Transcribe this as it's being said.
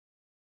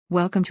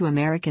Welcome to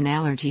American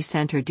Allergy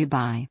Center,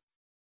 Dubai.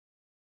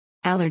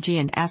 Allergy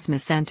and Asthma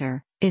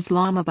Center,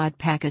 Islamabad,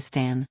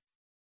 Pakistan.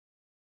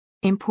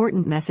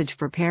 Important message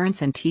for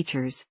parents and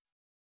teachers.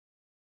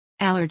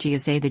 Allergy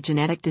is the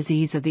genetic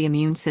disease of the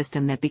immune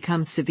system that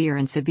becomes severe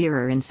and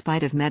severer in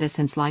spite of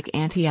medicines like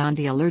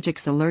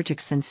anti-allergics,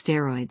 allergics and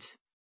steroids.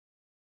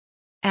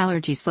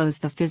 Allergy slows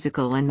the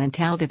physical and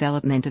mental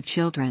development of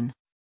children.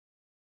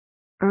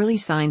 Early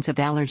signs of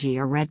allergy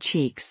are red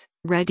cheeks,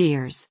 red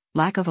ears,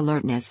 lack of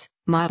alertness,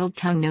 mottled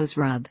tongue, nose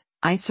rub,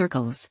 eye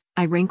circles,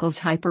 eye wrinkles,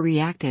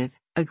 hyperreactive,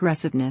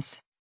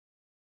 aggressiveness,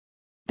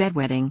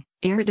 bedwetting,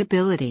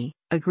 irritability,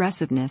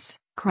 aggressiveness,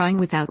 crying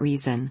without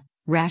reason,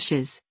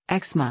 rashes,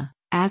 eczema,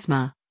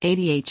 asthma,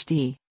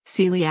 ADHD,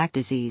 celiac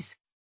disease.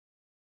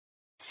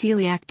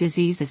 Celiac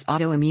disease is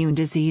autoimmune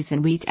disease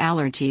and wheat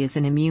allergy is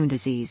an immune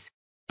disease.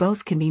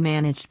 Both can be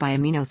managed by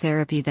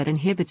immunotherapy that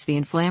inhibits the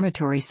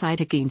inflammatory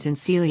cytokines in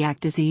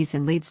celiac disease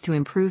and leads to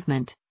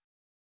improvement.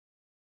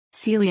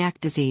 Celiac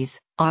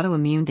disease,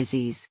 autoimmune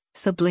disease,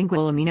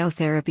 sublingual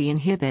immunotherapy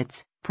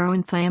inhibits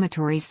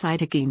pro-inflammatory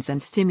cytokines and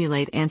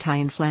stimulate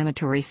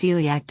anti-inflammatory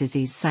celiac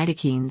disease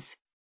cytokines.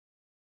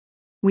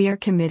 We are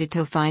committed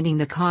to finding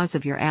the cause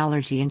of your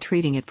allergy and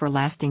treating it for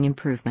lasting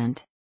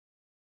improvement.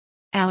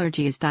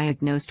 Allergy is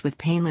diagnosed with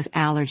painless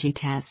allergy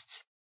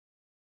tests.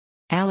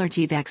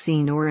 Allergy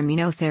vaccine or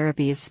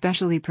immunotherapy is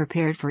specially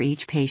prepared for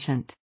each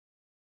patient.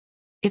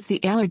 If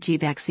the allergy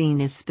vaccine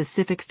is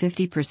specific,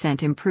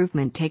 50%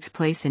 improvement takes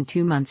place in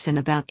 2 months and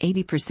about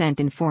 80%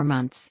 in 4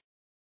 months.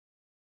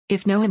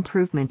 If no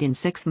improvement in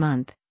 6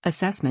 months,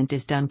 assessment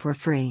is done for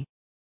free.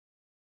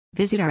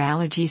 Visit our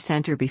allergy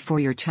center before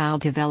your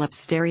child develops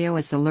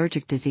serious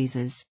allergic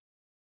diseases.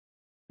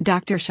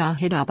 Dr.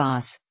 Shahid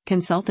Abbas,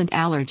 Consultant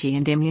Allergy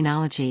and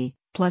Immunology,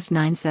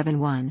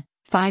 +971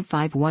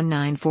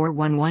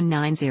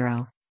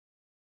 5519411190.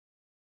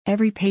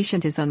 Every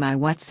patient is on my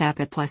WhatsApp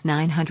at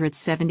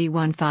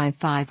 +971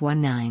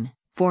 5519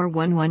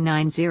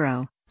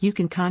 41190. You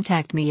can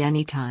contact me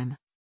anytime.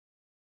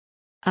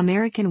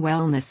 American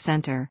Wellness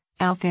Center,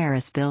 Al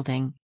Faris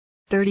Building,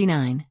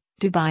 39,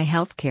 Dubai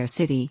Healthcare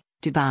City,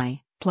 Dubai,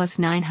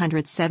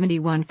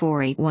 +971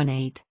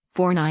 4818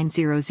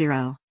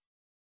 4900.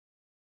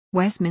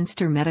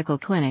 Westminster Medical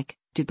Clinic,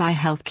 Dubai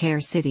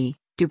Healthcare City,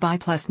 Dubai,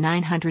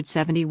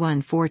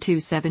 +971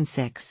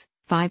 4276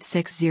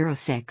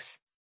 5606.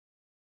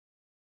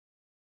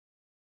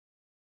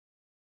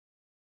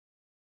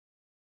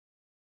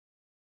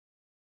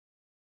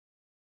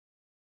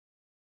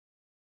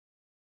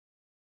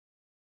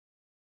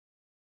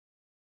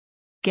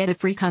 Get a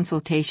free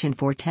consultation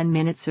for 10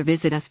 minutes or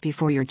visit us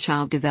before your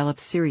child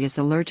develops serious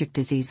allergic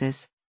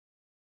diseases.